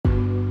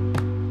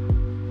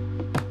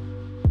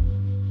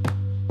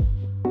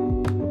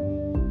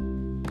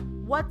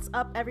What's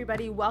up,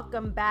 everybody?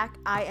 Welcome back.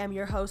 I am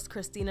your host,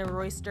 Christina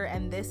Royster,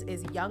 and this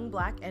is Young,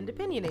 Black, and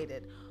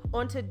Opinionated.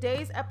 On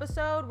today's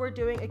episode, we're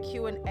doing a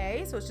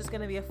Q&A, so it's just going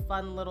to be a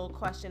fun little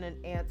question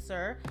and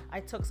answer.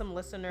 I took some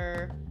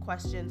listener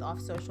questions off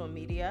social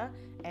media,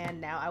 and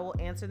now I will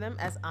answer them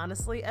as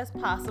honestly as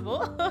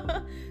possible.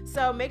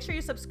 So make sure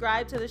you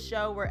subscribe to the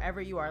show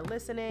wherever you are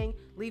listening.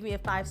 Leave me a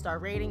 5-star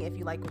rating if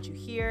you like what you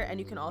hear,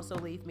 and you can also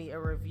leave me a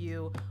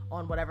review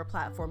on whatever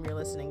platform you're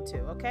listening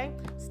to, okay?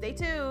 Stay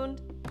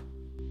tuned.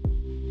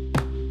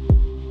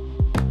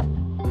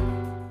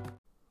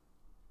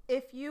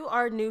 If you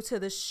are new to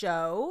the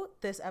show,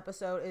 this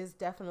episode is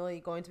definitely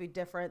going to be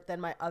different than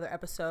my other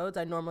episodes.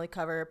 I normally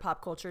cover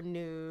pop culture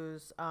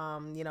news,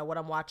 what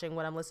I'm watching,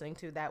 what I'm listening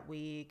to that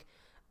week.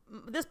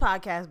 This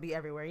podcast be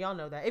everywhere. Y'all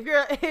know that.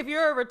 If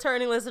you're a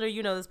returning listener,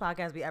 you know this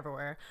podcast be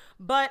everywhere.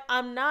 But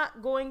I'm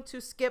not going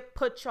to skip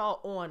Put Y'all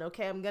On,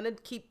 okay? I'm going to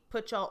keep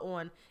Put Y'all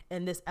On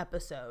in this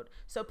episode.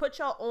 So Put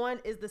Y'all On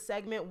is the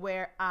segment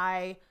where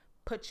I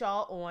put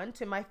y'all on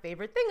to my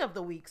favorite thing of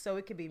the week. So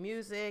it could be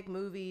music,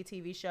 movie,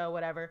 TV show,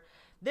 whatever.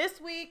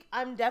 This week,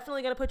 I'm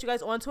definitely going to put you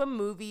guys on to a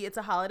movie. It's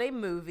a holiday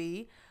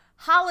movie,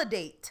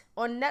 Holidate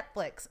on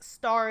Netflix,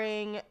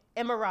 starring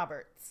Emma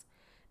Roberts.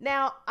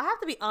 Now, I have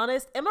to be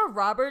honest, Emma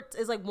Roberts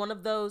is like one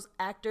of those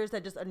actors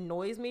that just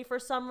annoys me for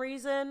some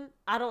reason.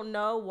 I don't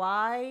know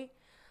why.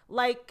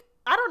 Like,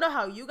 I don't know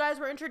how you guys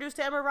were introduced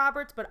to Emma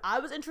Roberts, but I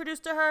was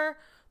introduced to her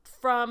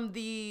from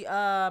the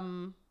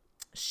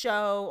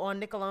show on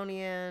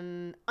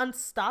Nickelodeon,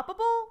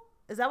 Unstoppable?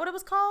 Is that what it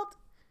was called?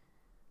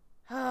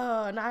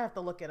 Oh, now I have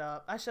to look it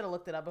up. I should have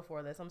looked it up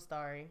before this. I'm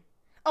sorry.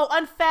 Oh,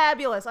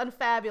 Unfabulous.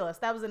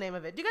 That was the name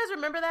of it. Do you guys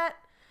remember that?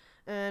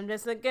 I'm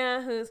just a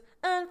girl who's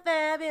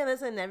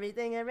unfabulous and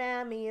everything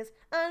around me is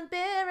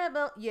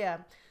unbearable. Yeah.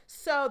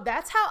 So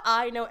that's how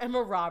I know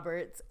Emma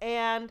Roberts.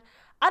 And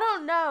I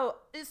don't know.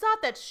 It's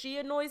not that she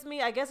annoys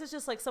me. I guess it's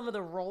just like some of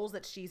the roles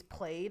that she's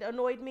played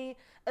annoyed me.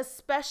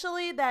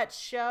 Especially that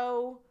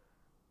show.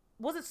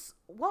 What's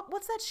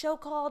that show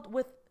called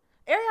with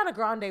Ariana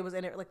Grande was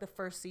in it like the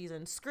first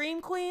season? Scream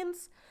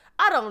Queens?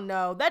 I don't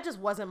know. That just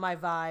wasn't my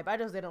vibe. I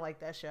just didn't like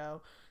that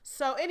show.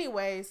 So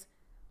anyways,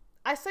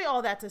 I say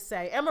all that to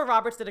say Emma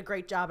Roberts did a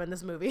great job in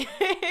this movie.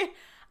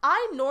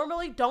 I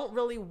normally don't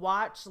really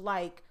watch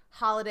like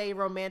holiday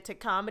romantic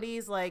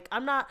comedies. Like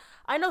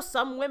I know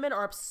some women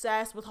are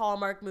obsessed with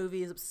Hallmark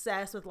movies,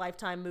 obsessed with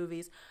Lifetime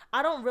movies.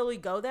 I don't really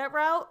go that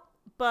route,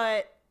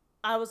 but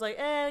I was like,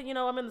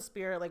 I'm in the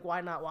spirit. Like,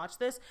 why not watch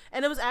this?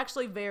 And it was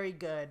actually very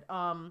good.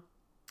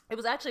 It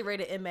was actually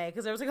rated MA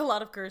because there was like a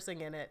lot of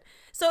cursing in it.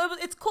 So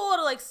it's cool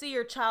to like see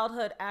your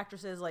childhood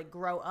actresses like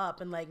grow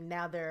up and like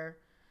now they're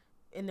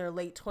in their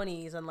late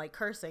 20s and like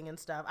cursing and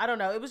stuff. I don't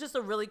know. It was just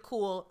a really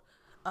cool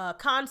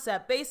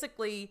concept.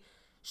 Basically,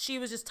 she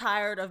was just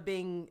tired of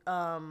being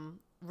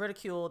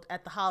ridiculed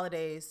at the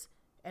holidays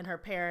and her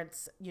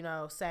parents,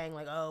 saying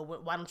like,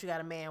 oh, why don't you got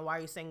a man? Why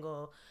are you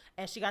single?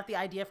 And she got the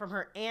idea from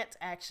her aunt,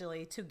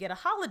 actually, to get a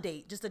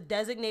holiday, just a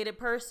designated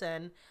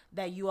person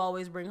that you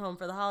always bring home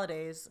for the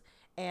holidays.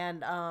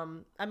 And,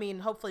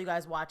 hopefully you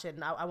guys watch it,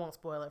 and I won't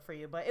spoil it for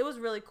you. But it was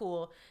really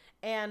cool.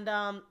 And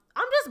I'm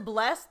just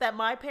blessed that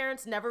my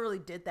parents never really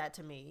did that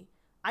to me.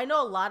 I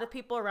know a lot of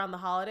people around the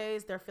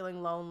holidays, they're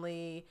feeling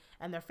lonely,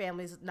 and their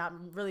family's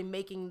not really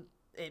making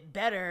it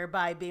better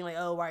by being like,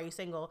 oh, why are you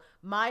single?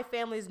 My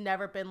family's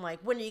never been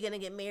like, when are you gonna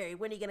get married?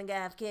 When are you gonna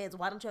have kids?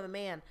 Why don't you have a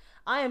man?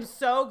 I am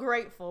so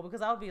grateful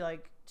because I'll be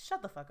like,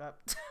 shut the fuck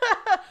up.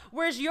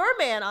 Where's your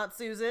man, Aunt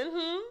Susan?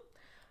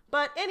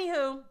 But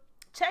anywho,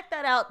 check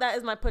that out. That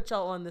is my Put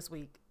Y'all On this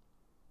week.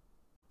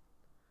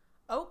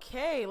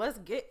 Okay, let's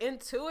get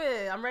into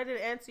it. I'm ready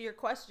to answer your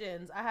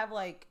questions. I have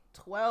like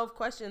 12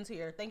 questions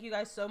here. Thank you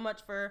guys so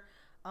much for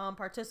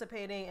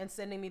participating and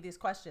sending me these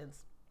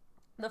questions.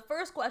 The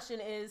first question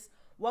is,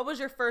 what was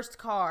your first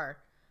car?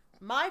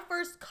 My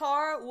first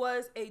car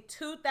was a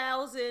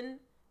 2000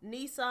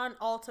 Nissan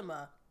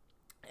Altima.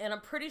 And I'm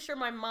pretty sure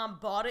my mom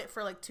bought it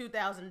for like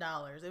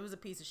 $2,000. It was a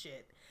piece of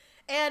shit.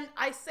 And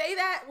I say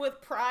that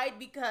with pride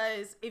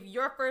because if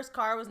your first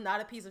car was not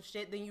a piece of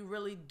shit, then you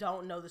really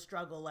don't know the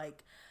struggle.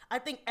 Like, I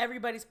think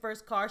everybody's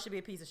first car should be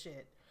a piece of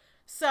shit.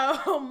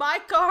 So my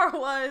car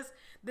was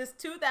this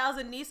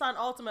 2000 Nissan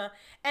Altima,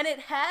 and it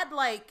had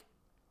like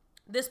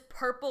this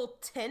purple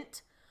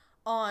tint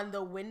on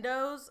the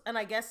windows, and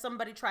I guess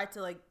somebody tried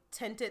to like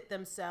tint it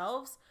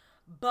themselves,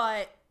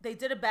 but they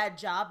did a bad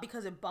job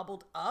because it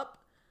bubbled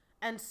up.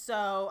 And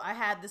so I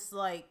had this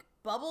like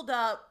bubbled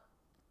up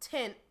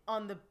tint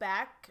on the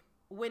back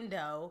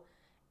window,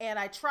 and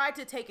I tried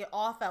to take it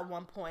off at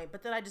one point,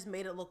 but then I just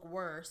made it look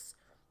worse.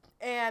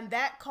 And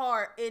that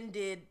car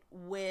ended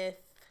with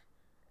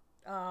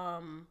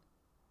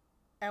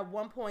at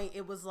one point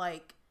it was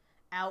like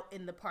out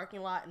in the parking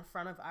lot in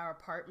front of our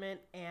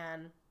apartment,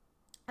 and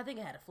I think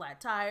it had a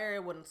flat tire,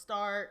 it wouldn't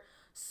start,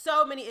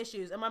 so many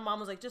issues. And my mom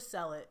was like, just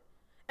sell it.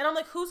 And I'm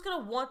like, who's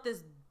gonna want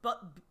this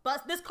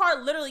bus? This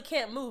car literally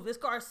can't move. This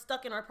car is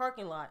stuck in our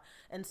parking lot.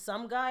 And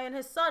some guy and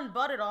his son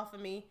bought it off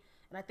of me,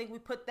 And I think we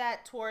put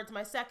that towards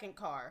my second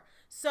car.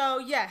 So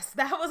yes,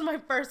 that was my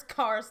first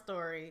car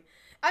story.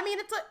 I mean,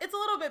 it's a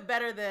little bit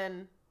better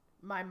than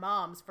my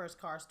mom's first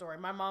car story.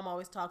 My mom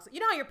always talks, you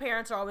know how your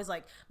parents are always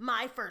like,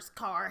 my first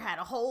car had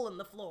a hole in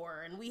the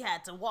floor and we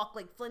had to walk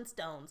like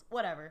Flintstones,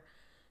 whatever.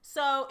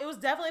 So it was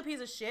definitely a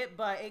piece of shit,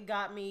 but it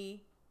got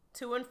me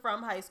to and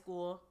from high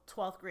school,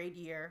 12th grade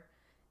year.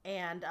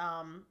 And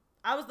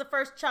I was the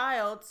first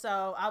child,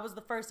 so I was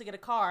the first to get a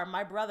car.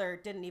 My brother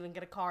didn't even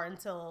get a car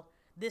until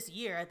this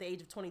year at the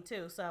age of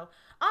 22. So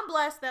I'm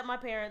blessed that my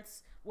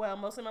parents, well,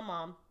 mostly my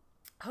mom,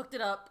 hooked it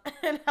up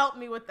and helped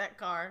me with that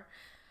car.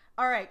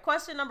 All right,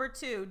 question number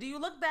 2. Do you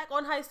look back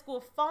on high school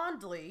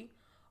fondly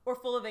or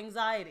full of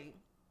anxiety?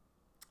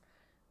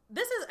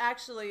 This is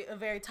actually a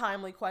very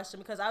timely question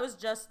because I was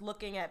just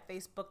looking at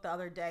Facebook the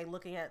other day,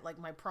 looking at like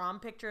my prom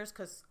pictures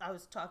because I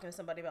was talking to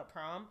somebody about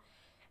prom.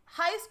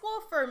 High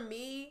school for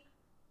me,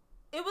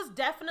 it was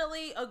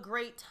definitely a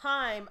great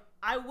time.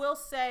 I will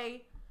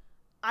say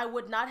I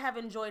would not have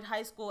enjoyed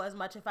high school as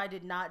much if I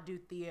did not do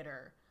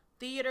theater.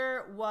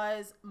 Theater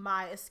was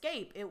my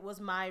escape. It was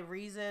my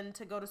reason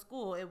to go to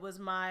school. It was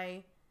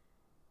my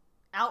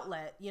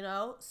outlet, you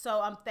know?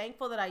 So I'm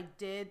thankful that I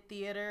did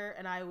theater,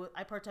 and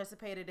I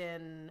participated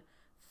in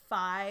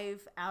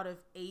 5 out of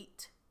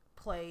 8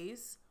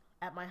 plays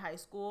at my high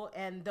school,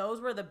 and those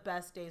were the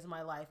best days of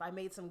my life. I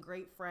made some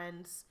great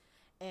friends,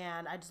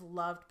 and I just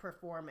loved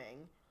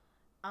performing.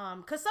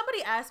 Because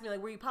somebody asked me,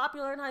 like, were you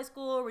popular in high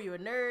school? Were you a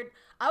nerd?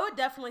 I would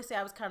definitely say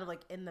I was kind of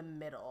like in the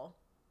middle.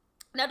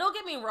 Now, don't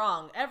get me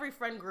wrong. Every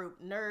friend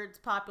group,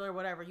 nerds, popular,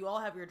 whatever, you all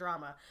have your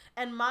drama.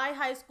 And my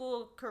high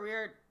school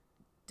career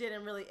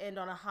didn't really end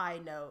on a high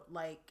note.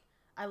 Like,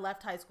 I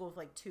left high school with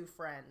like 2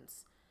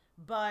 friends.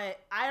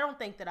 But I don't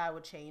think that I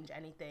would change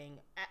anything.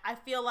 I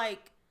feel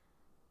like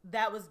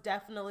that was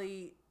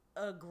definitely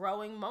a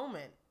growing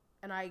moment.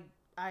 And I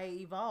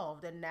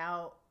evolved. And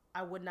now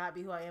I would not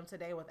be who I am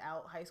today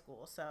without high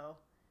school. So,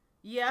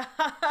 yeah.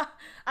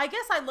 I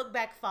guess I look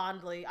back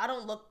fondly. I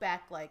don't look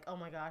back like, oh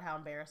my God, how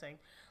embarrassing.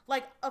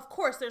 Like, of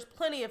course, there's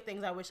plenty of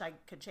things I wish I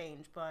could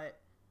change, but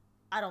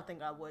I don't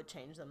think I would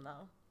change them,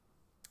 though.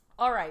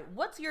 All right,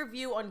 what's your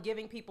view on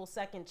giving people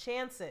second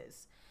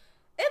chances?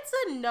 It's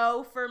a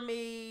no for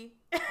me.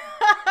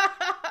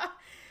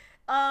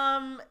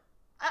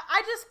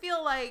 I just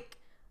feel like,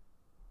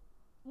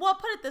 well,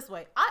 put it this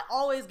way. I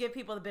always give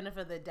people the benefit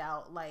of the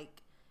doubt.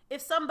 Like,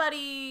 if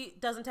somebody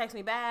doesn't text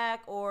me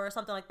back or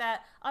something like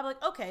that, I'm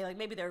like, okay, like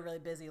maybe they're really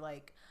busy.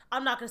 Like,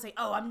 I'm not going to say,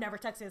 oh, I'm never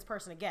texting this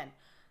person again.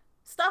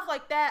 Stuff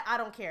like that, I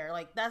don't care.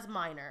 Like, that's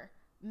minor.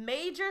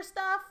 Major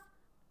stuff,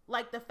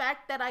 like the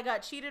fact that I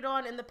got cheated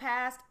on in the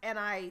past and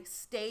I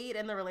stayed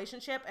in the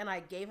relationship and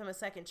I gave him a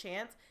second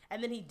chance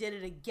and then he did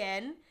it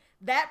again,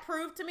 that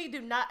proved to me, do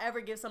not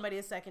ever give somebody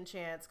a second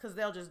chance because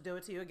they'll just do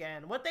it to you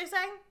again. What they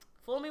say?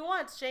 Fool me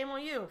once, shame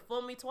on you.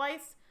 Fool me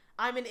twice,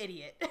 I'm an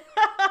idiot.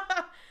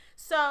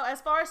 So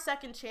as far as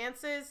second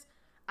chances,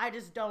 I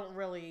just don't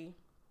really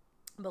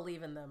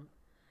believe in them.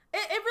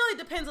 It really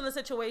depends on the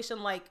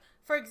situation. Like,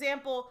 for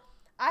example,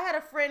 I had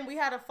a friend, we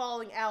had a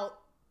falling out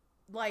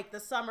like the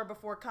summer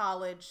before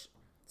college.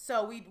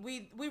 So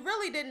we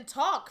really didn't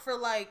talk for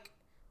like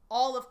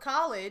all of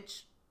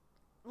college,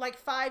 like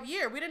 5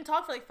 years. We didn't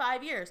talk for like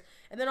 5 years.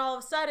 And then all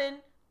of a sudden,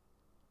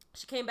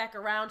 she came back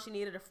around. She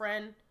needed a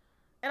friend.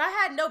 And I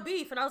had no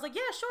beef. And I was like,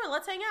 yeah, sure,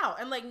 let's hang out.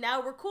 And like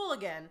now we're cool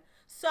again.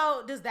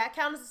 So does that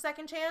count as a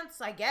second chance?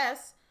 I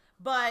guess.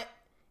 But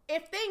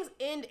if things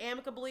end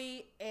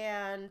amicably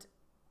and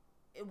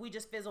we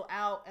just fizzle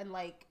out and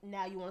like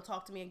now you want to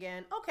talk to me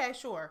again, okay,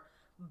 sure.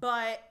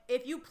 But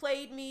if you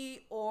played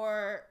me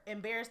or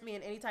embarrassed me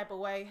in any type of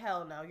way,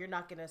 hell no, you're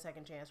not getting a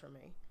second chance from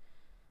me.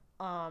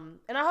 And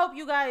I hope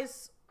you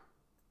guys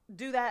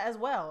do that as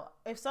well.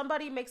 If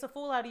somebody makes a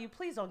fool out of you,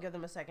 please don't give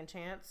them a second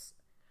chance.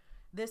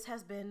 This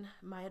has been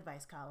my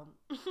advice column.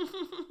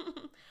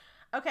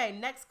 Okay,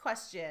 next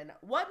question.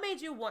 What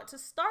made you want to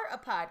start a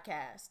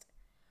podcast?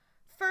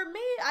 For me,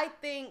 I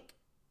think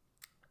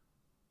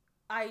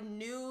I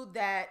knew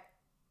that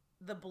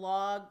the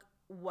blog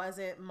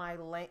wasn't my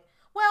lane.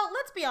 Well,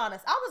 let's be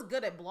honest. I was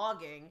good at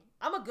blogging.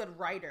 I'm a good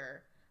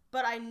writer.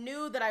 But I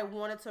knew that I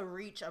wanted to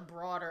reach a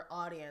broader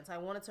audience. I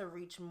wanted to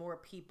reach more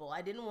people.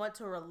 I didn't want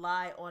to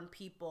rely on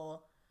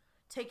people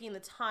taking the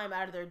time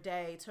out of their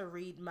day to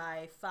read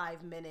my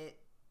 5-minute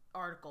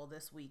article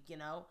this week, you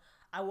know?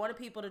 I wanted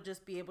people to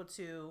just be able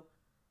to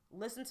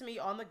listen to me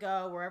on the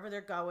go, wherever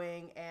they're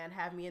going, and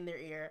have me in their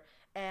ear.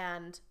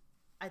 And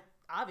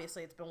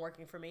obviously it's been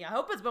working for me. I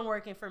hope it's been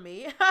working for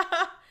me.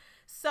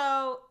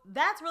 So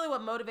that's really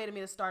what motivated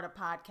me to start a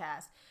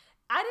podcast.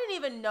 I didn't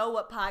even know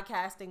what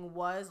podcasting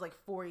was like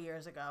 4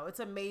 years ago. It's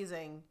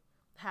amazing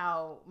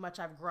how much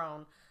I've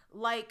grown.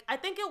 Like, I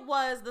think it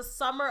was the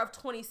summer of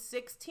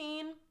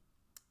 2016.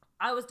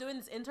 I was doing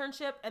this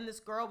internship and this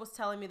girl was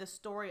telling me the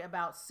story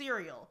about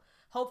cereal.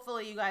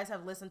 Hopefully you guys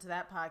have listened to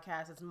that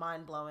podcast. It's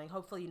mind-blowing.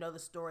 Hopefully you know the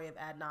story of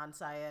Adnan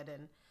Syed,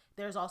 and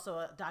there's also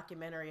a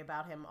documentary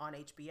about him on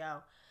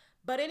HBO.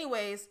 But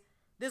anyways,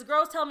 this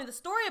girl's telling me the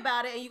story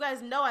about it, and you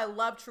guys know I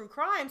love true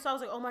crime. So I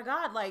was like, oh my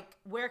God, like,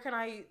 where can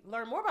I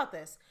learn more about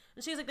this?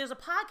 And she's like, there's a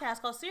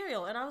podcast called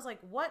Serial. And I was like,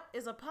 what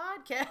is a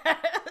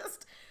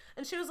podcast?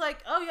 And she was like,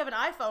 oh, you have an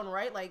iPhone,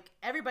 right? Like,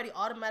 everybody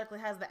automatically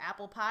has the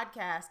Apple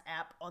Podcast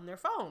app on their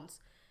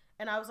phones.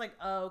 And I was like,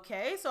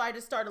 okay. So I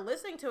just started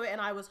listening to it, and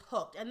I was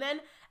hooked. And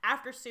then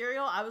after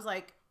Serial, I was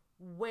like,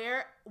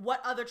 what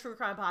other true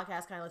crime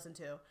podcast can I listen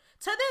to?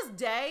 To this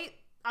day,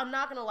 I'm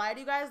not going to lie to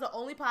you guys, the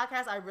only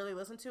podcasts I really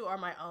listen to are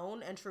my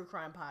own and true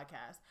crime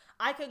podcasts.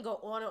 I can go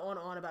on and on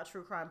and on about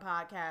true crime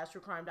podcasts, true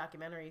crime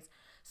documentaries.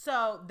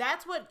 So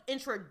that's what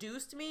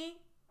introduced me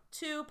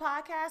to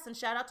podcasts, and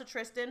shout out to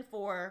Tristan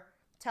for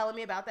telling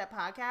me about that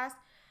podcast.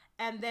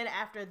 And then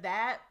after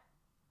that,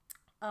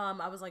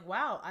 I was like,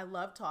 wow, I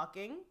love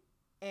talking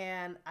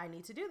and I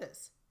need to do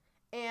this.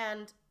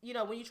 And, you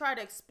know, when you try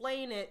to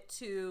explain it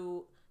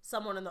to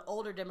someone in the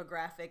older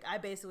demographic, I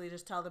basically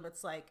just tell them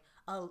it's like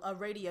a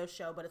radio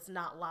show, but it's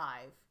not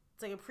live.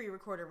 It's like a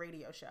pre-recorded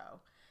radio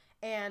show.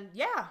 And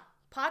yeah,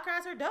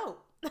 podcasts are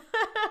dope.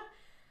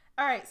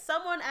 All right.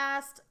 Someone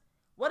asked,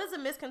 what is a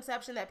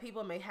misconception that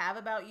people may have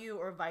about you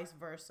or vice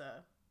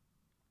versa?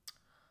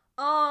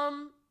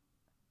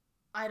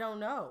 I don't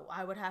know.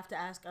 I would have to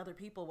ask other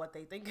people what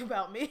they think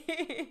about me.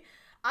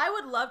 I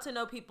would love to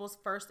know people's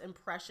first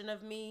impression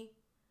of me.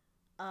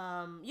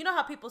 You know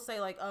how people say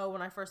like, oh,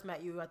 when I first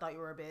met you, I thought you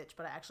were a bitch,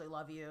 but I actually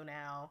love you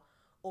now.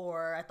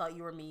 Or I thought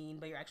you were mean,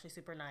 but you're actually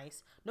super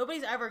nice.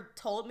 Nobody's ever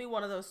told me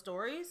one of those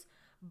stories.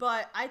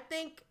 But I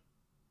think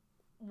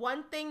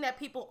one thing that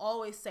people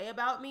always say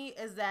about me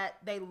is that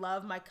they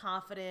love my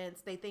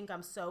confidence. They think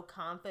I'm so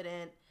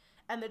confident.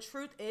 And the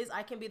truth is,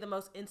 I can be the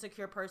most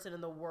insecure person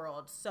in the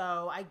world.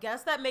 So I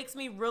guess that makes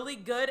me really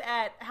good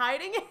at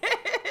hiding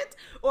it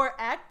or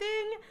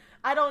acting.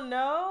 I don't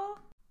know.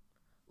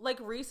 Like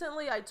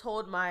recently I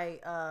told my,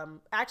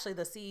 actually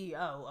the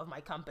CEO of my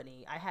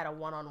company, I had a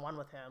one-on-one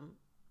with him.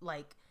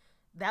 Like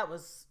that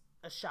was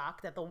a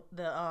shock that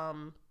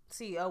the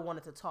CEO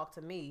wanted to talk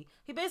to me.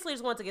 He basically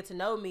just wanted to get to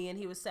know me. And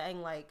he was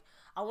saying like,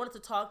 I wanted to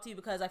talk to you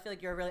because I feel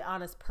like you're a really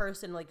honest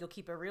person. Like you'll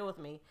keep it real with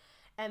me.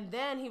 And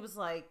then he was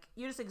like,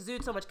 you just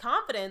exude so much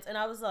confidence. And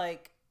I was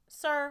like,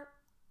 sir,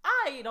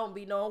 I don't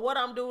be knowing what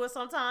I'm doing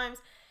sometimes.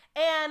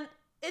 And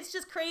it's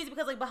just crazy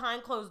because like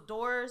behind closed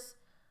doors,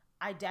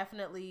 I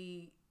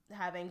definitely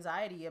have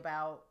anxiety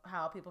about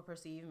how people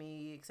perceive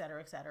me, et cetera,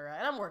 et cetera.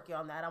 And I'm working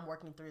on that. I'm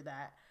working through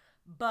that.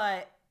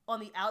 But on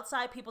the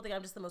outside, people think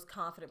I'm just the most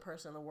confident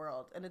person in the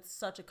world. And it's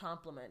such a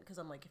compliment because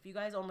I'm like, if you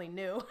guys only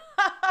knew.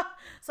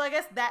 So I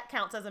guess that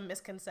counts as a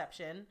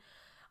misconception.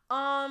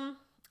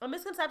 A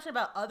misconception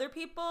about other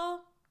people?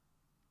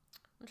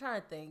 I'm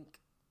trying to think.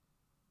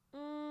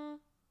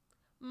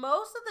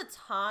 Most of the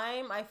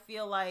time, I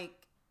feel like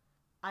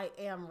I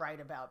am right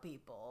about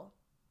people.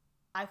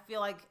 I feel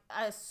like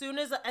as soon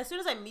as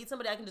I meet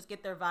somebody, I can just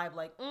get their vibe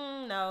like,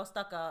 no,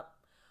 stuck up.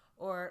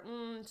 Or,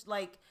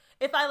 like,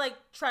 if I, like,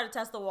 try to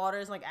test the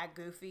waters and, like, act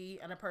goofy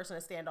and a person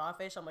is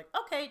standoffish, I'm like,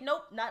 okay,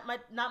 nope, not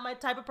my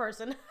type of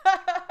person.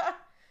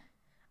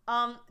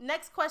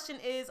 Next question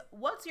is,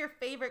 what's your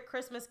favorite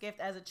Christmas gift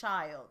as a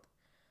child?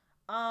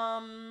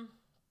 I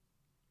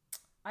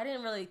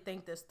didn't really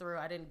think this through.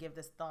 I didn't give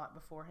this thought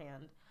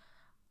beforehand.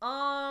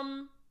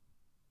 Well,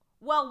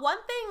 one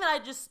thing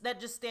that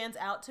just stands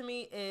out to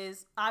me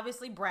is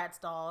obviously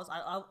Bratz dolls.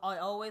 I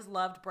always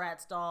loved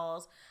Bratz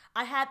dolls.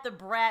 I had the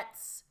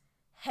Bratz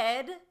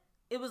head.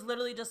 It was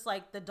literally just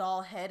like the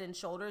doll head and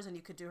shoulders, and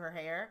you could do her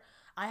hair.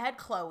 I had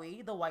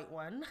Chloe, the white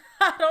one.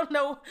 I don't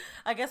know.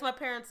 I guess my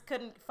parents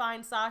couldn't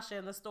find Sasha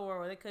in the store,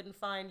 or they couldn't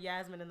find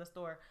Yasmin in the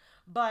store.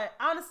 But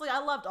honestly, I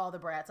loved all the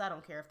Bratz. I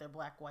don't care if they're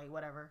black, white,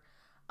 whatever.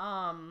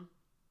 I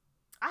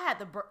had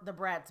the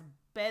Bratz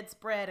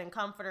bedspread and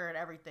comforter and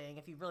everything,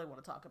 if you really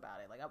want to talk about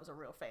it. Like, I was a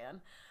real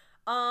fan.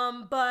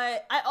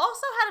 But I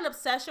also had an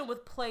obsession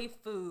with play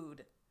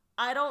food.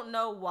 I don't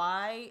know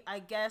why. I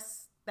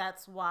guess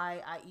that's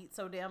why I eat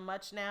so damn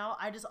much now.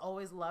 I just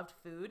always loved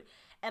food.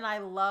 And I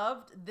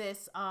loved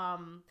this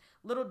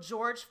little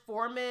George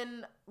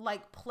Foreman,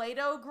 like,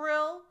 Play-Doh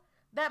grill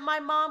that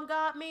my mom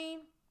got me.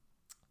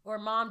 Or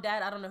mom,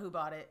 dad, I don't know who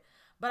bought it.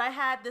 But I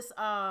had this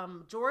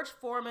George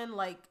Foreman,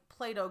 like,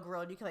 Play-Doh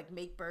grill. And you can, like,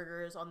 make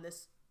burgers on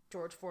this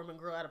George Foreman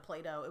grill out of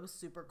Play-Doh. It was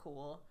super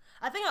cool.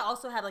 I think I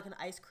also had, like, an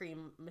ice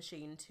cream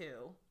machine,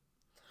 too.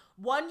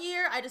 One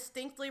year, I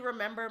distinctly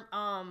remember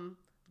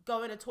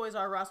going to Toys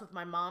R Us with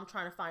my mom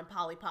trying to find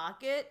Polly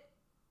Pocket.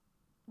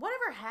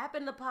 Whatever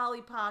happened to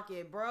Polly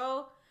Pocket,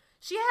 bro?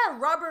 She had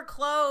rubber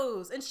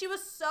clothes, and she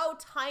was so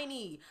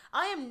tiny.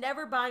 I am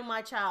never buying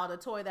my child a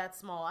toy that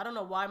small. I don't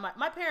know why.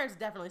 My parents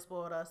definitely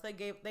spoiled us.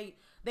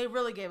 They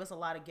really gave us a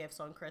lot of gifts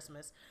on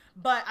Christmas.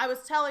 But I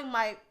was telling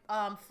my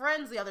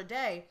friends the other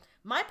day,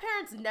 my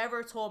parents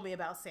never told me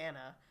about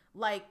Santa.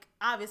 Like,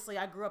 obviously,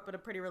 I grew up in a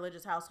pretty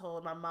religious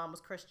household. My mom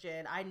was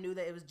Christian. I knew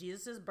that it was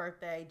Jesus'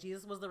 birthday.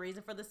 Jesus was the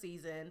reason for the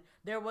season.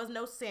 There was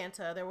no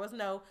Santa. There was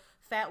no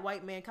fat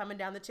white man coming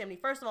down the chimney.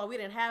 First of all, we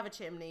didn't have a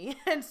chimney.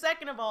 And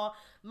second of all,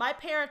 my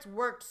parents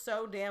worked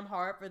so damn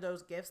hard for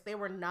those gifts. They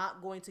were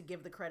not going to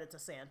give the credit to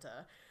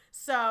Santa.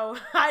 So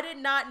I did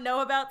not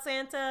know about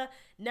Santa,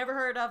 never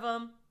heard of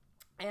him,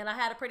 and I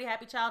had a pretty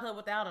happy childhood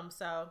without him.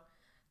 So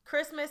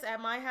Christmas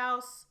at my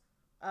house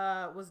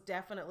was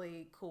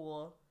definitely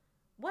cool.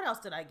 What else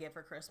did I get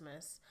for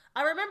Christmas?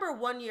 I remember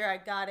one year I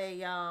got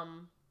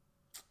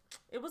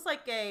it was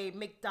like a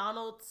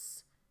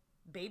McDonald's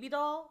baby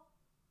doll,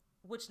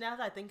 which now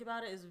that I think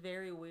about it is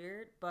very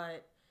weird,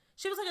 but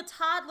she was like a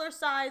toddler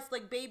sized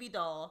like baby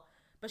doll,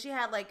 but she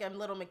had like a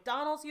little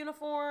McDonald's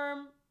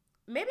uniform.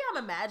 Maybe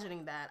I'm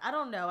imagining that. I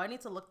don't know. I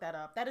need to look that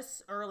up. That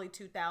is early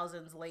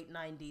 2000s, late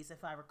 90s,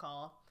 if I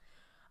recall.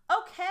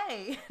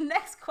 Okay,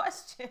 next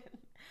question.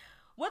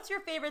 What's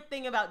your favorite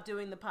thing about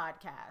doing the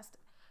podcast?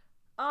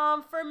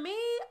 For me,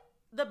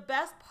 the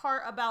best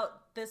part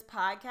about this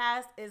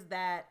podcast is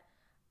that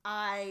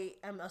I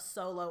am a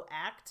solo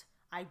act.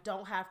 I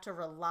don't have to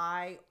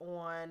rely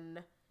on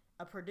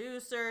a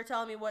producer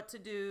telling me what to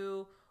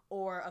do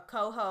or a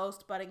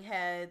co-host butting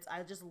heads.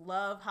 I just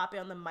love hopping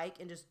on the mic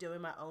and just doing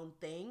my own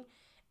thing.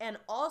 And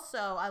also,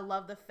 I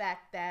love the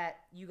fact that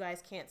you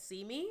guys can't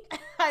see me.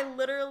 I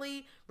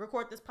literally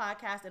record this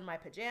podcast in my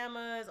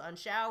pajamas,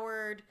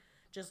 unshowered,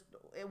 just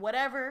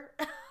whatever.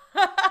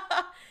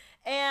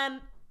 And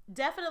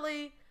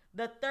definitely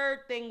the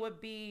third thing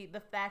would be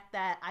the fact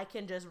that I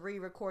can just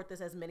re-record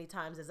this as many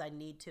times as I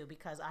need to,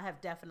 because I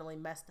have definitely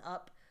messed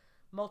up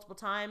multiple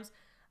times.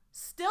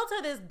 Still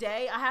to this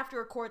day, I have to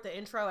record the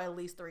intro at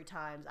least 3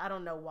 times. I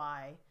don't know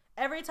why.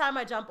 Every time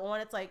I jump on,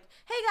 it's like,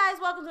 hey guys,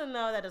 welcome to the,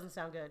 no, that doesn't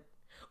sound good.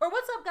 Or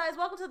what's up guys,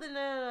 welcome to the,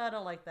 no, I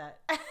don't like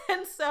that.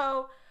 And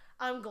so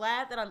I'm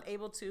glad that I'm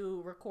able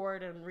to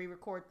record and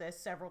re-record this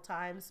several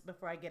times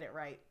before I get it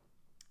right.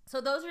 So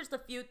those are just a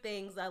few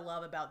things I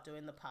love about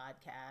doing the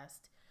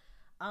podcast.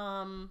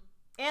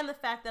 And the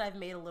fact that I've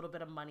made a little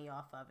bit of money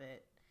off of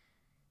it.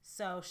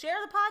 So share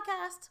the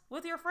podcast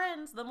with your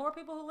friends. The more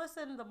people who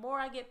listen, the more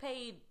I get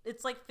paid.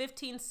 It's like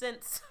 15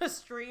 cents a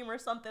stream or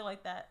something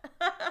like that.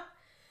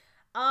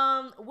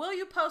 Will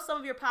you post some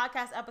of your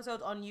podcast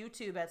episodes on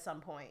YouTube at some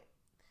point?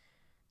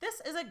 This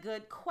is a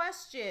good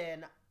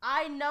question.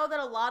 I know that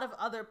a lot of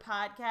other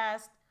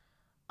podcasts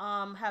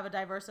have a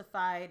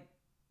diversified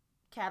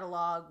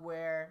catalog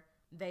where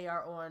they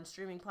are on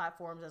streaming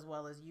platforms as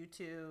well as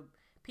YouTube.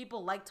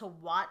 People like to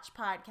watch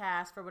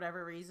podcasts for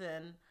whatever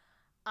reason.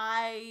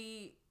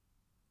 I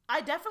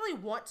definitely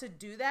want to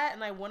do that,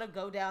 and I want to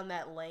go down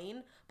that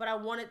lane, but I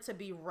want it to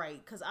be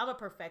right, because I'm a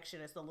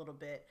perfectionist a little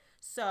bit.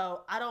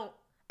 So I don't,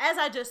 as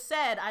I just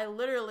said, I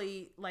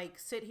literally like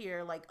sit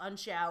here like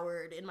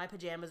unshowered in my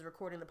pajamas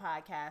recording the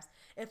podcast.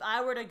 If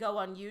I were to go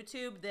on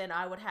YouTube, then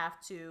I would have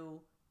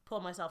to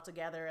pull myself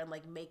together and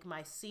like make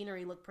my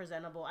scenery look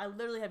presentable. I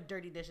literally have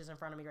dirty dishes in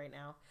front of me right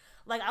now.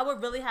 Like I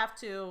would really have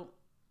to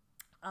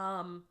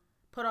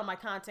put on my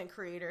content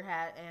creator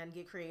hat and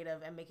get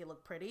creative and make it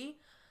look pretty.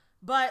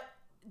 But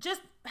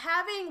just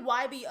having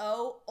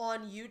YBO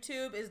on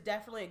YouTube is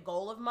definitely a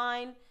goal of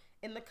mine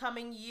in the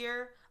coming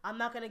year. I'm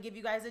not going to give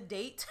you guys a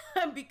date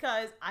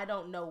because I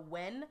don't know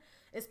when,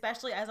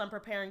 especially as I'm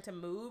preparing to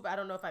move. I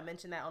don't know if I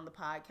mentioned that on the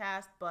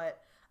podcast, but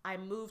I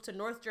moved to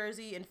North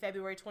Jersey in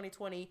February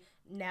 2020.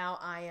 Now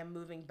I am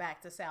moving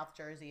back to South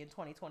Jersey in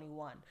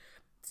 2021.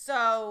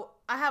 So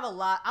I have a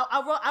lot.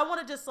 I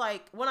want to just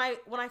like, when I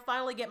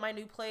finally get my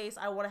new place,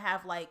 I want to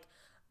have like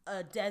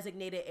a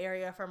designated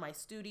area for my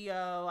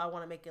studio. I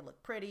want to make it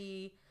look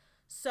pretty.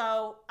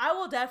 So I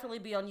will definitely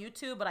be on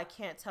YouTube, but I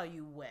can't tell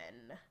you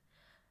when.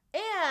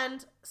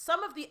 And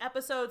some of the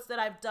episodes that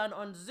I've done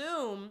on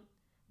Zoom,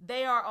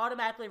 they are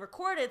automatically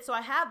recorded. So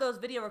I have those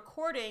video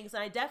recordings,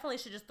 and I definitely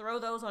should just throw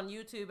those on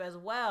YouTube as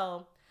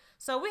well.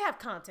 So we have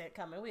content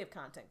coming.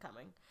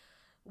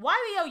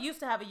 YBO used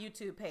to have a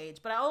YouTube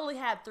page, but I only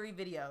had 3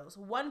 videos.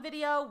 One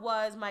video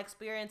was my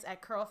experience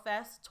at Curl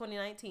Fest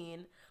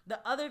 2019. The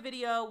other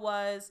video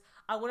was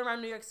I went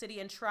around New York City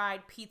and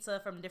tried pizza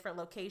from different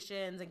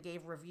locations and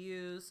gave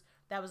reviews.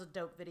 That was a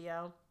dope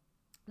video.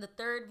 The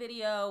third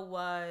video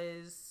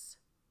was,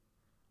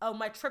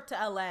 my trip to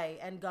LA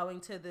and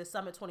going to the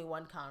Summit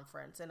 21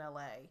 conference in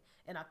LA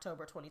in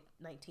October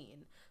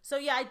 2019. So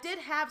yeah, I did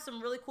have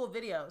some really cool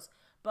videos,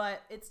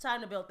 but it's time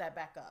to build that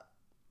back up.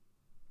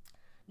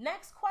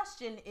 Next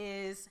question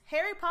is,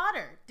 Harry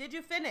Potter, did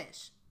you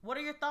finish? What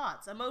are your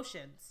thoughts,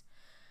 emotions?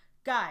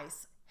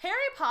 Guys, Harry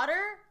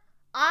Potter,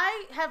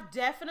 I have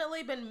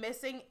definitely been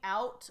missing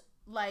out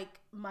like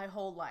my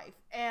whole life.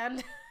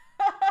 And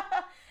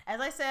as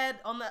I said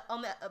on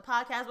the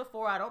podcast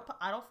before, I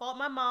don't fault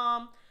my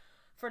mom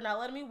for not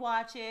letting me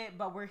watch it,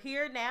 but we're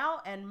here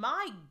now, and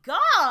my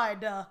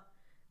God,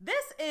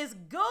 this is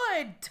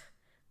good.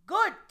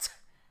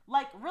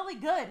 Like really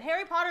good.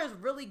 Harry Potter is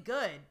really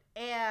good.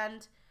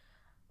 And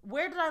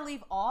where did I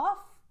leave off?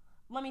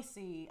 Let me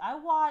see. I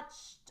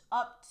watched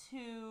up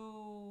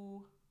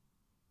to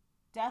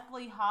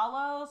Deathly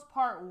Hallows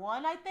Part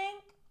 1, I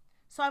think.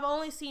 So I've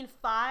only seen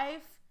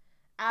 5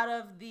 out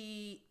of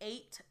the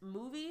 8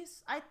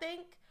 movies, I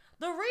think.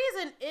 The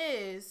reason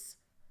is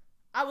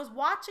I was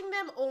watching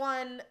them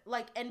on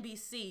like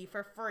NBC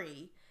for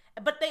free,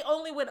 but they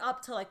only went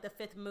up to like the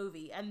 5th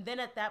movie. And then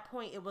at that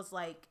point it was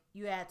like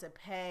you had to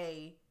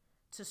pay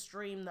to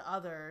stream the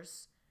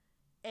others,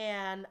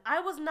 and I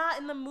was not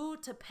in the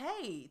mood to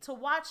pay to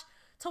watch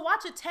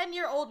a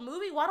 10-year-old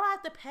movie. Why do I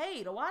have to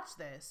pay to watch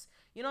this?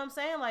 You know what I'm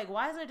saying? Like,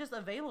 why isn't it just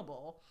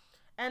available?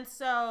 And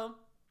so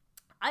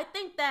I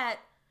think that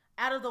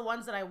out of the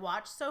ones that I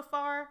watched so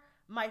far,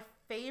 my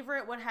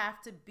favorite would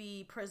have to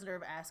be Prisoner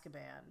of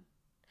Azkaban.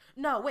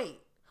 No, wait.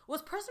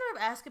 Was Prisoner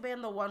of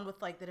Azkaban the one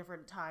with like the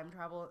different time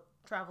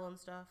travel and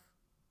stuff?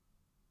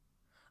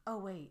 Oh,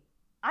 wait.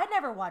 I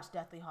never watched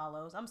Deathly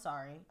Hallows. I'm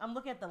sorry. I'm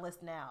looking at the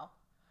list now.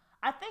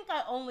 I think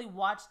I only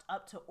watched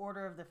up to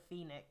Order of the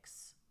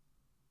Phoenix.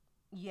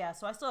 Yeah,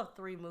 so I still have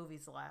 3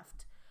 movies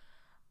left.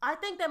 I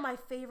think that my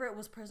favorite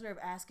was Prisoner of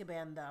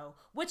Azkaban, though.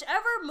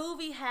 Whichever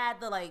movie had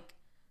the, like,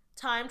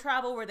 time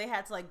travel where they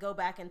had to, like, go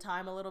back in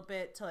time a little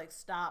bit to, like,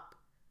 stop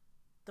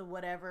the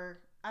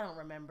whatever. I don't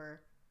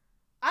remember.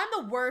 I'm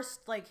the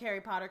worst, like,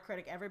 Harry Potter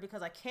critic ever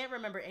because I can't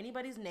remember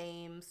anybody's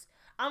names.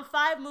 I'm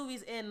 5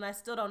 movies in and I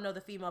still don't know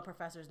the female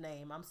professor's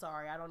name. I'm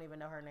sorry. I don't even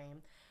know her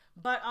name.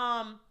 But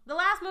the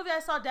last movie I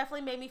saw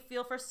definitely made me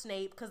feel for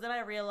Snape, because then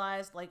I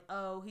realized, like,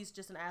 oh, he's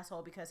just an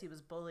asshole because he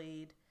was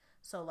bullied.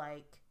 So,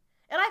 like,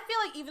 and I feel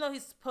like even though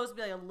he's supposed to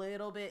be, like, a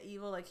little bit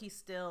evil, like, he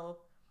still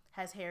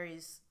has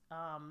Harry's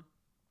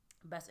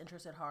best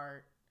interest at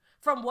heart.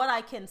 From what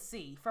I can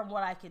see, from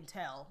what I can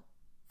tell,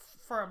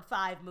 from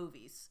 5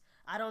 movies.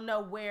 I don't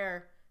know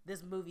where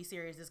this movie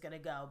series is going to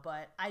go,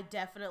 but I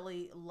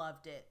definitely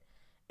loved it.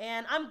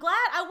 And I'm glad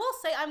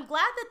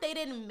that they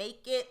didn't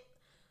make it,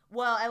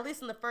 well, at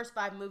least in the first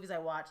 5 movies I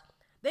watched,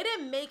 they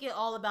didn't make it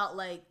all about,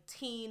 like,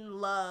 teen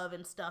love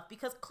and stuff,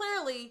 because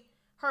clearly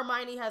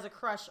Hermione has a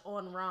crush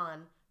on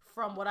Ron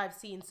from what I've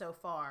seen so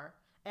far.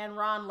 And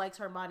Ron likes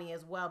Hermione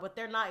as well, but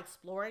they're not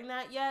exploring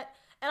that yet.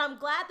 And I'm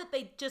glad that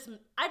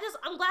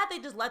I'm glad they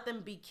just let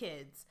them be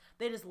kids.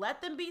 They just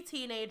let them be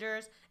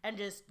teenagers and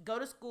just go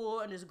to school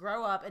and just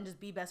grow up and just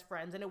be best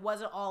friends. And it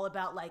wasn't all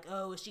about, like,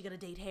 oh, is she going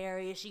to date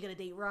Harry? Is she going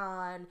to date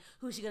Ron?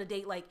 Who's she going to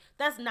date? Like,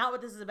 that's not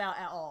what this is about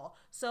at all.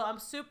 So I'm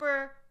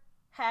super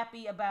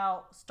happy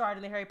about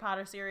starting the Harry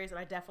Potter series, and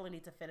I definitely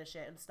need to finish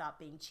it and stop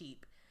being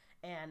cheap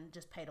and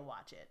just pay to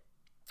watch it.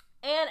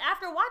 And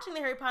after watching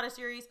the Harry Potter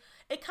series,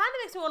 it kind of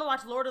makes me want to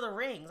watch Lord of the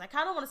Rings. I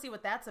kind of want to see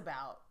what that's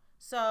about.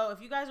 So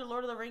if you guys are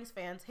Lord of the Rings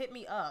fans, hit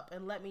me up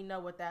and let me know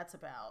what that's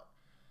about.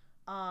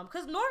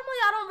 Because normally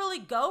I don't really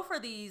go for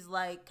these,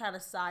 like, kind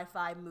of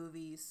sci-fi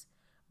movies.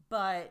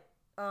 But,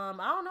 I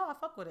don't know. I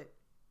fuck with it.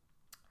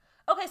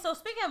 Okay, so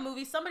speaking of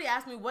movies, somebody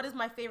asked me what is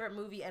my favorite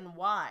movie and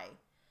why.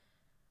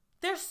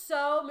 There's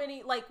so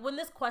many, like, when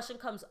this question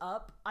comes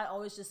up, I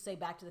always just say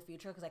Back to the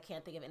Future because I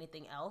can't think of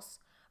anything else.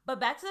 But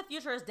Back to the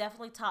Future is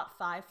definitely top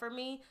 5 for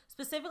me.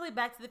 Specifically,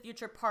 Back to the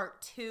Future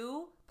Part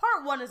 2.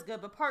 Part 1 is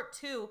good, but Part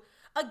 2,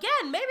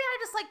 again, maybe I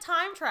just like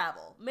time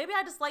travel. Maybe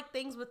I just like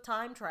things with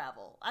time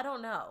travel. I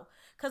don't know.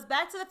 Because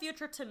Back to the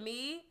Future, to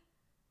me,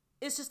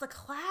 is just a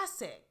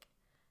classic.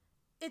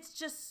 It's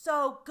just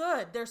so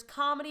good. There's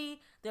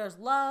comedy, there's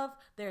love,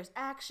 there's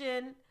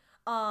action.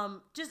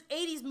 Just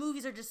 80s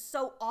movies are just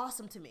so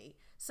awesome to me.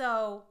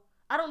 So,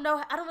 I don't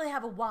know. I don't really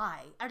have a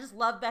why. I just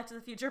love Back to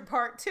the Future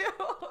Part 2.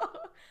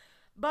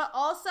 But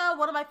also,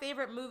 one of my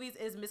favorite movies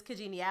is Miss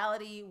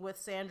Congeniality with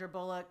Sandra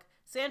Bullock.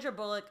 Sandra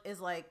Bullock is,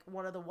 like,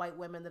 one of the white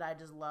women that I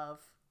just love.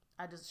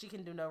 She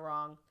can do no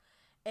wrong.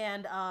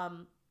 And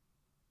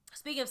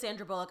speaking of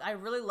Sandra Bullock, I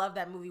really love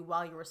that movie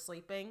While You Were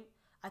Sleeping.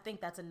 I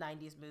think that's a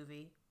 90s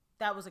movie.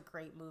 That was a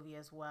great movie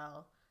as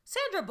well.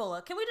 Sandra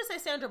Bullock. Can we just say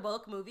Sandra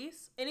Bullock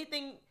movies?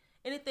 Anything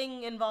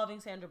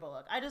involving Sandra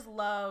Bullock. I just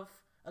love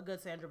a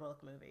good Sandra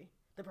Bullock movie.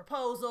 The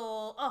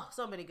Proposal. Oh,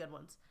 so many good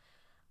ones.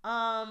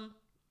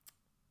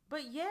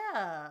 But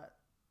yeah,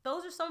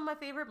 those are some of my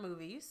favorite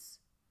movies.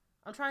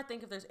 I'm trying to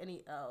think if there's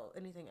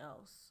anything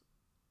else.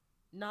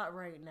 Not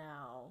right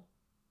now.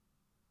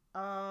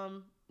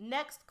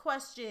 Next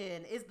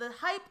question. Is the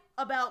hype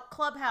about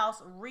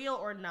Clubhouse real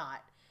or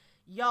not?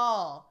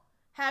 Y'all,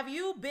 have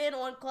you been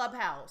on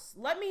Clubhouse?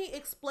 Let me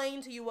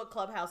explain to you what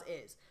Clubhouse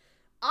is.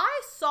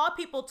 I saw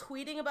people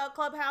tweeting about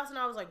Clubhouse and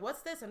I was like,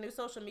 what's this, a new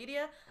social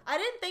media? I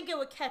didn't think it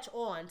would catch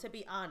on, to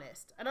be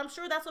honest. And I'm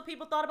sure that's what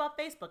people thought about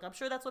Facebook. I'm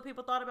sure that's what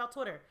people thought about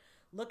Twitter.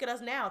 Look at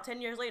us now,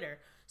 10 years later.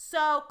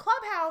 So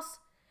Clubhouse,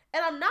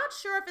 and I'm not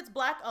sure if it's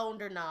black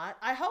owned or not.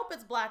 I hope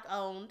it's black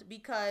owned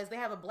because they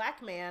have a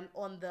black man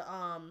on the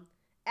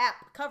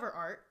app cover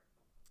art.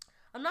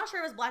 I'm not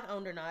sure if it's black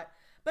owned or not.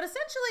 But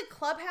essentially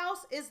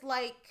Clubhouse is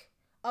like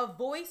a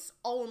voice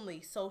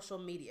only social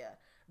media.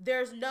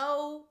 There's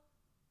no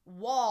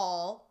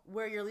wall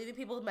where you're leaving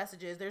people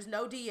messages. There's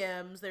no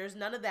DMs. There's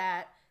none of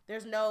that.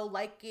 There's no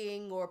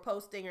liking or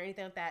posting or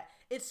anything like that.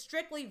 It's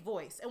strictly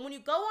voice. And when you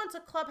go onto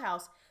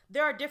Clubhouse,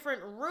 there are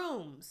different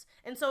rooms.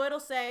 And so it'll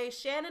say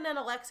Shannon and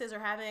Alexis are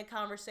having a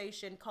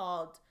conversation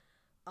called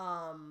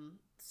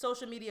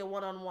Social Media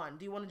One-on-One.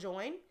 Do you want to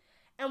join?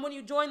 And when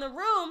you join the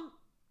room,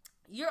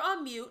 you're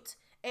on mute.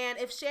 And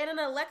if Shannon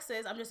and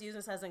Alexis, I'm just using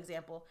this as an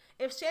example,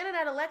 if Shannon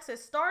and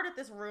Alexis started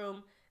this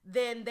room,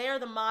 then they're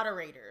the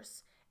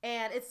moderators.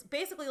 And it's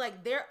basically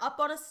like they're up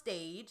on a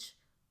stage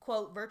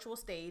quote virtual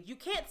stage. You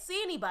can't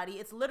see anybody.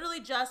 It's literally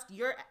just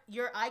your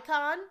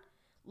icon,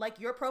 like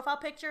your profile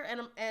picture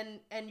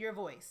and your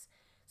voice.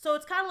 So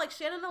it's kind of like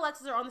Shannon and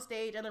Alexis are on the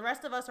stage and the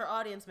rest of us are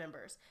audience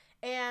members.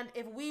 And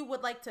if we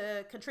would like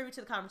to contribute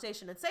to the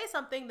conversation and say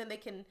something, then they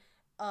can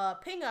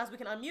ping us, we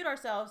can unmute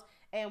ourselves,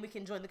 and we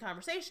can join the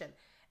conversation.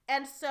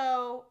 And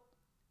so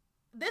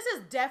this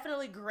is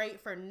definitely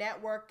great for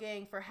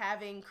networking, for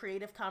having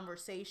creative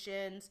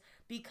conversations,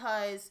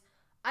 because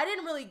I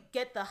didn't really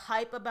get the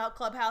hype about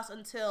Clubhouse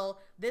until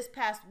this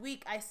past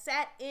week. I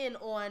sat in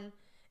on,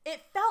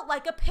 it felt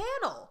like a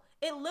panel.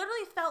 It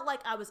literally felt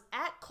like I was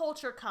at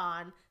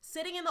CultureCon,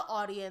 sitting in the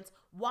audience,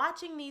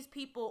 watching these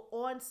people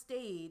on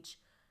stage,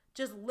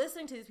 just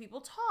listening to these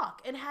people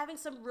talk and having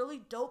some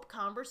really dope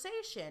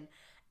conversation.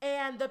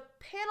 And the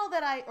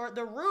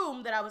the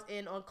room that I was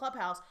in on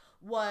Clubhouse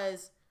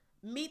was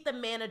Meet the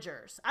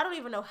Managers. I don't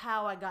even know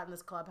how I got in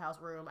this Clubhouse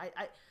room.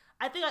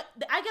 I think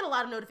I get a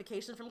lot of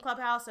notifications from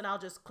Clubhouse and I'll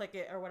just click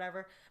it or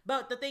whatever.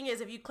 But the thing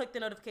is, if you click the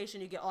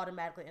notification, you get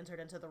automatically entered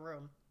into the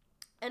room.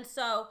 And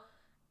so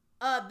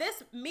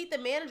this Meet the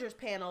Managers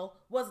panel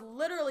was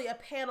literally a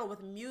panel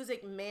with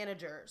music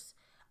managers.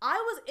 I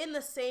was in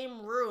the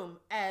same room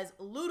as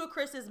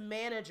Ludacris's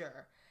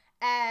manager,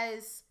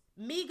 as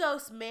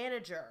Migos'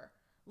 manager.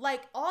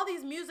 Like, all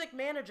these music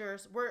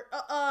managers were,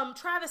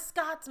 Travis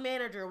Scott's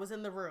manager was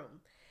in the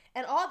room.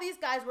 And all these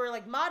guys were,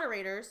 like,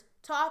 moderators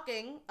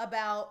talking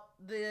about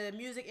the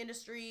music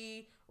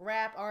industry,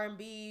 rap,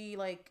 R&B,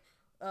 like,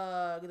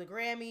 the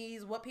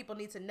Grammys, what people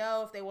need to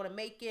know if they want to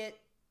make it.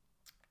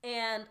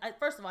 And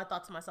first of all, I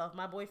thought to myself,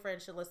 my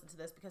boyfriend should listen to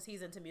this because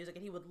he's into music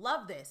and he would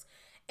love this.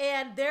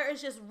 And there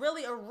is just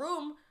really a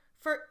room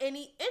for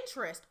any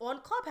interest on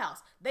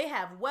Clubhouse. They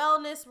have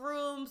wellness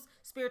rooms,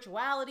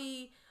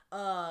 spirituality,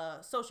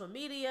 social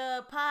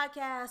media,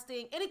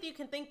 podcasting, anything you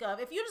can think of.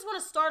 If you just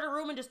want to start a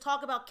room and just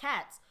talk about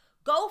cats,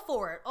 go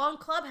for it on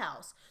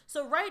Clubhouse.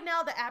 So right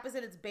now the app is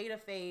in its beta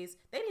phase.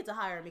 They need to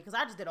hire me because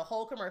I just did a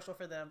whole commercial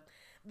for them.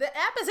 The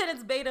app is in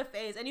its beta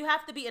phase and you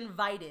have to be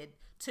invited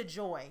to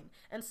join.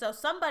 And so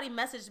somebody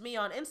messaged me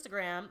on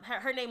Instagram.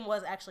 Her name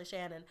was actually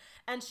Shannon.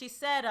 And she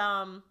said,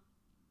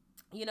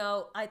 you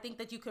know, I think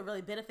that you could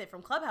really benefit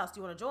from Clubhouse. Do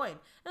you want to join? And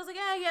I was like,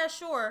 yeah,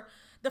 sure.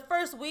 The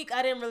first week,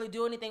 I didn't really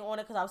do anything on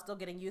it because I was still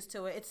getting used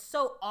to it. It's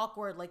so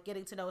awkward, like,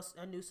 getting to know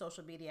a new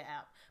social media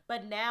app.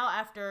 But now,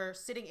 after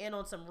sitting in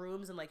on some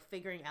rooms and, like,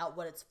 figuring out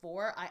what it's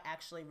for, I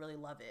actually really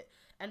love it.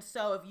 And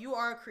so if you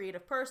are a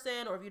creative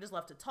person, or if you just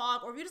love to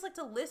talk, or if you just like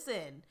to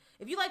listen,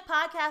 if you like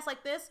podcasts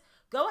like this,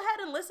 go ahead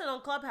and listen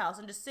on Clubhouse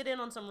and just sit in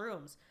on some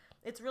rooms.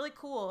 It's really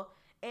cool.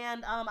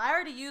 And I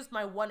already used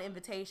my one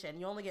invitation.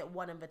 You only get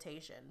one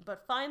invitation.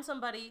 But find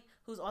somebody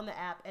who's on the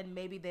app and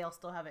maybe they'll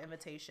still have an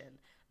invitation.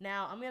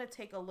 Now, I'm going to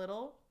take a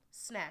little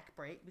snack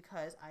break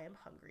because I am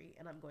hungry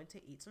and I'm going to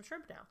eat some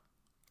shrimp now.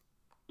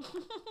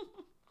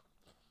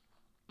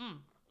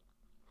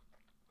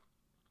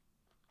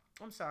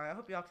 I'm sorry. I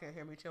hope y'all can't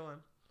hear me chewing.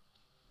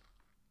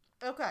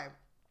 Okay.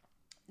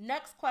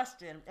 Next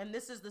question. And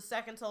this is the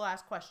second to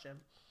last question.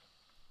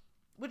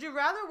 Would you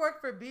rather work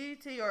for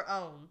BET or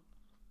OWN?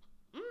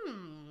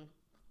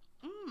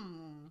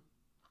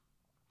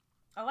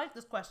 I like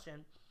this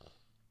question.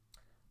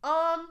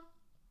 I'm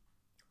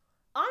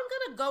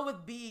gonna go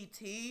with BET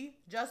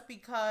just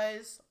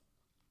because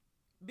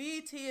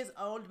BET is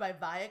owned by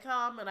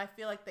Viacom and I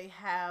feel like they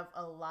have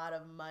a lot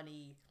of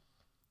money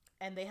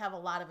and they have a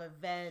lot of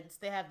events.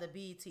 They have the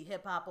BET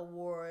Hip Hop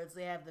Awards.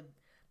 They have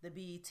the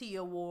BET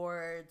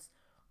Awards.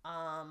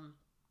 I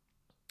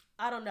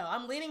don't know.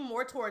 I'm leaning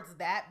more towards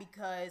that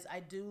because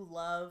I do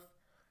love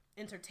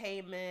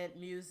entertainment,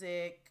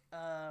 music,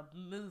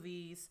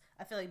 movies.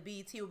 I feel like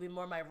BET would be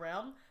more my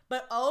realm.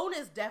 But OWN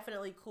is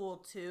definitely cool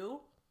too.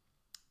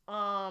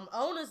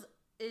 OWN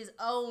is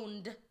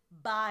owned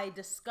by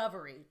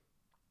Discovery.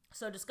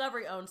 So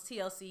Discovery owns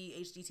TLC,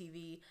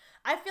 HGTV.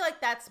 I feel like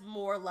that's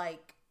more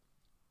like,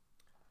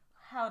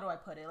 how do I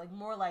put it? Like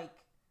more like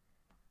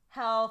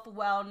health,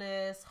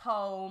 wellness,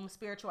 home,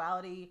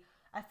 spirituality.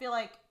 I feel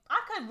like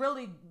I could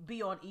really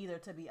be on either,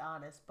 to be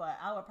honest, but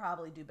I would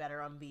probably do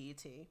better on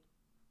BET.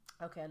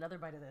 Okay, another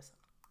bite of this.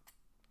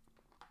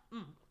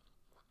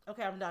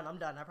 Okay, I'm done,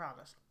 I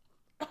promise.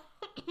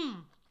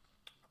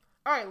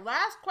 All right,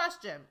 last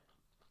question.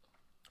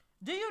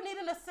 Do you need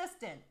an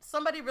assistant?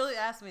 Somebody really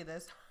asked me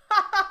this.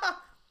 I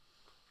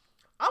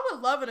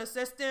would love an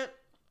assistant.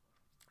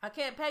 I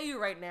can't pay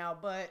you right now,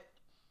 but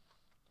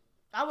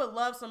I would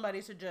love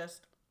somebody to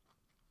just,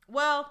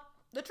 well,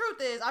 the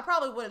truth is I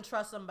probably wouldn't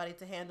trust somebody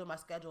to handle my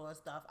schedule and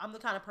stuff. I'm the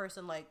kind of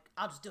person, like,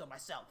 I'll just do it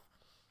myself.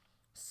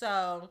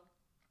 So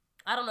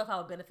I don't know if I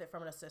would benefit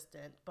from an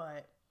assistant,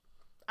 but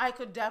I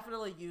could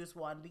definitely use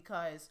one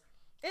because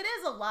it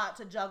is a lot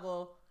to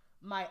juggle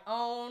my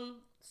own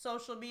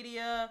social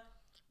media,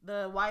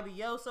 the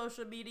YBO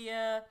social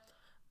media.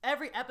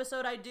 Every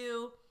episode I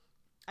do,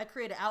 I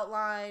create an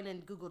outline in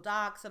Google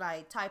Docs and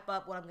I type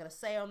up what I'm going to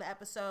say on the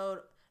episode.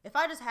 If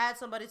I just had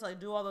somebody to, like,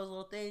 do all those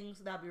little things,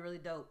 that'd be really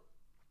dope.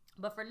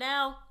 But for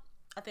now,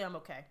 I think I'm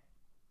okay.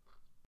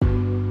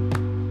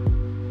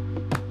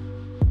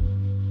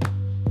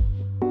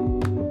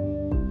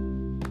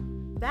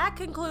 that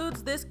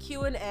concludes this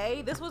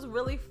Q&A. This was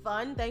really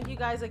fun. Thank you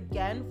guys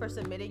again for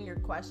submitting your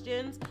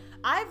questions.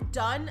 I've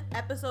done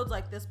episodes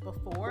like this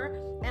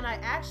before, and I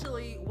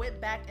actually went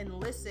back and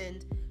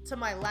listened to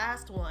my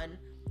last one.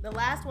 The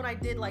last one I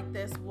did like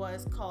this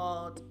was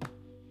called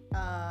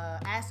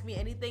Ask Me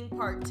Anything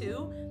Part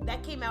 2.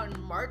 That came out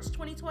in March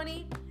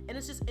 2020, and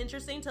it's just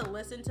interesting to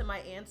listen to my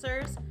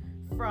answers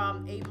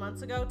from 8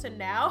 months ago to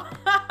now.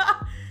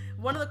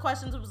 One of the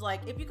questions was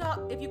like, if you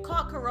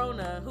caught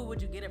Corona, who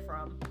would you get it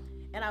from?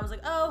 And I was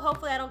like, oh,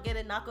 hopefully I don't get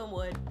it, knock on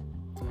wood.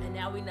 And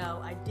now we know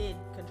I did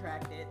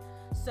contract it.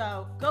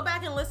 So go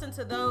back and listen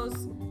to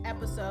those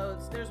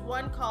episodes. There's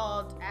one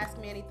called Ask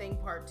Me Anything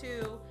Part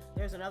 2.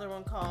 There's another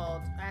one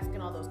called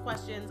Asking All Those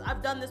Questions.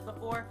 I've done this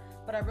before,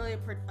 but I really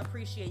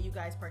appreciate you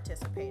guys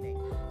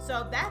participating.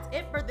 So that's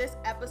it for this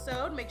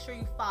episode. Make sure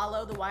you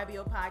follow the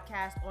YBO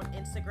Podcast on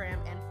Instagram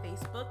and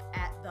Facebook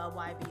at the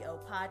YBO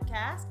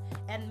Podcast.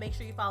 And make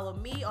sure you follow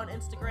me on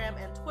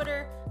Instagram and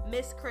Twitter,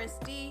 Miss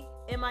Christy,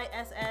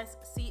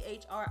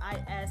 MisschrisDee.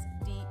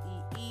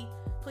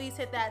 Please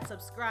hit that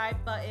subscribe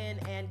button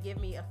and give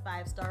me a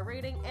 5-star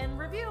rating and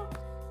review.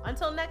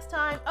 Until next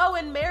time. Oh,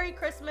 and Merry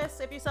Christmas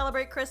if you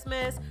celebrate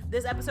Christmas.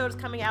 This episode is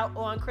coming out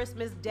on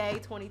Christmas Day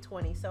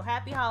 2020. So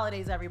happy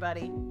holidays,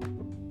 everybody.